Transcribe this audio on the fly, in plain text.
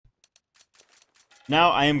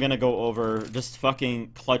Now I am gonna go over just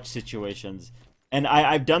fucking clutch situations. And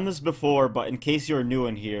I've done this before, but in case you're new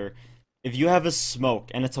in here, if you have a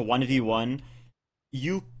smoke and it's a 1v1,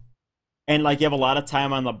 you and like you have a lot of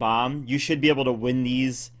time on the bomb, you should be able to win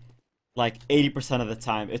these like 80% of the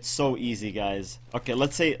time. It's so easy, guys. Okay,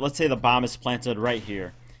 let's say the bomb is planted right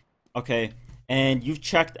here. Okay, and you've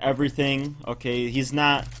checked everything. Okay, he's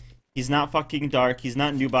not fucking dark. He's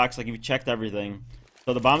not new box. Like you've checked everything.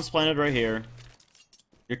 So the bomb's planted right here.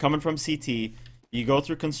 You're coming from CT. You go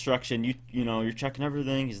through construction. You know you're checking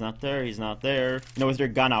everything. He's not there. He's not there. You know, with your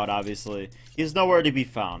gun out, obviously. He's nowhere to be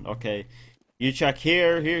found. Okay. You check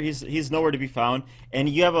here. He's nowhere to be found. And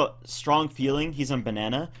you have a strong feeling he's on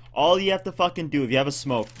banana. All you have to fucking do if you have a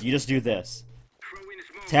smoke, you just do this.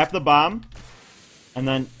 Tap the bomb, and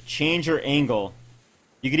then change your angle.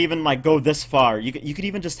 You could even like go this far. You could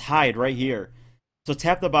even just hide right here. So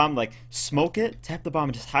tap the bomb, like smoke it. Tap the bomb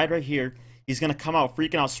and just hide right here. He's gonna come out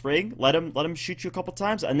freaking out spraying. Let him shoot you a couple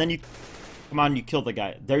times, and then you come on, you kill the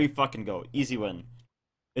guy. There you fucking go. Easy win.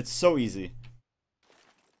 It's so easy.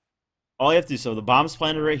 All you have to do, so the bomb's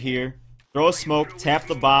planted right here. Throw a smoke, tap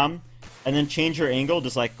the bomb, and then change your angle.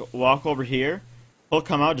 Just like walk over here. He'll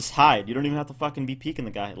come out, just hide. You don't even have to fucking be peeking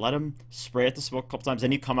the guy. Let him spray at the smoke a couple times,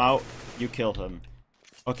 then you come out, you kill him.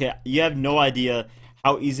 Okay, you have no idea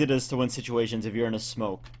how easy it is to win situations if you're in a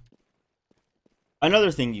smoke.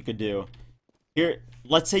 Another thing you could do. Here,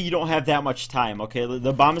 let's say you don't have that much time, okay?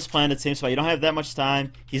 The bomb is planted, same spot. You don't have that much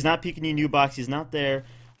time. He's not peeking you new box. He's not there.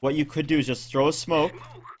 What you could do is just throw a smoke.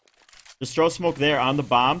 Just throw smoke there on the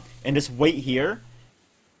bomb and just wait here.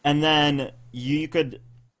 And then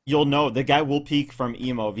you'll know the guy will peek from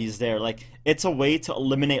emo if he's there. Like, it's a way to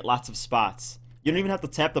eliminate lots of spots. You don't even have to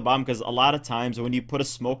tap the bomb because a lot of times when you put a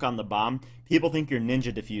smoke on the bomb, people think you're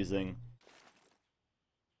ninja defusing.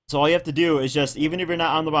 So all you have to do is just, even if you're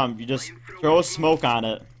not on the bomb, you just throw a smoke on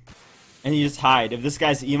it. And you just hide. If this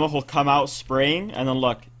guy's emo, he'll come out spraying, and then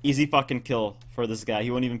look, easy fucking kill for this guy.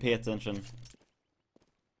 He won't even pay attention.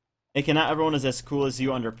 Hey, not everyone is as cool as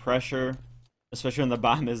you under pressure, especially when the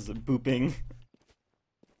bomb is booping.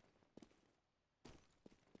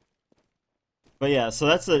 But yeah, so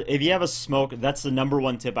if you have a smoke, that's the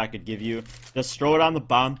 #1 tip I could give you. Just throw it on the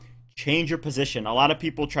bomb, change your position. A lot of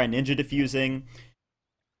people try ninja defusing.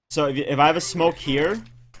 So if I have a smoke here,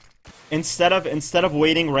 instead of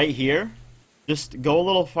waiting right here, just go a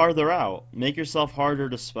little farther out. Make yourself harder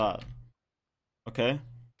to spot. Okay?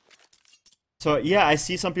 So yeah, I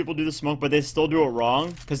see some people do the smoke, but they still do it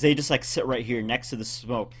wrong because they just like sit right here next to the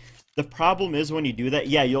smoke. The problem is when you do that,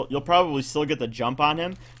 yeah, you'll probably still get the jump on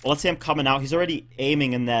him. But let's say I'm coming out, he's already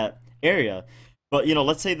aiming in that area. But you know,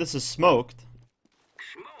 let's say this is smoked,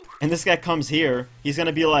 and this guy comes here, he's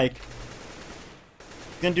gonna be like,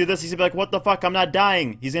 he's gonna do this. He's gonna be like, what the fuck? I'm not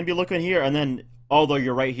dying. He's gonna be looking here, and then although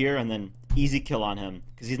you're right here, and then easy kill on him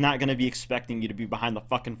because he's not gonna be expecting you to be behind the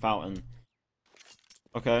fucking fountain.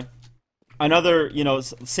 Okay. Another, you know,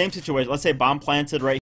 same situation. Let's say bomb planted right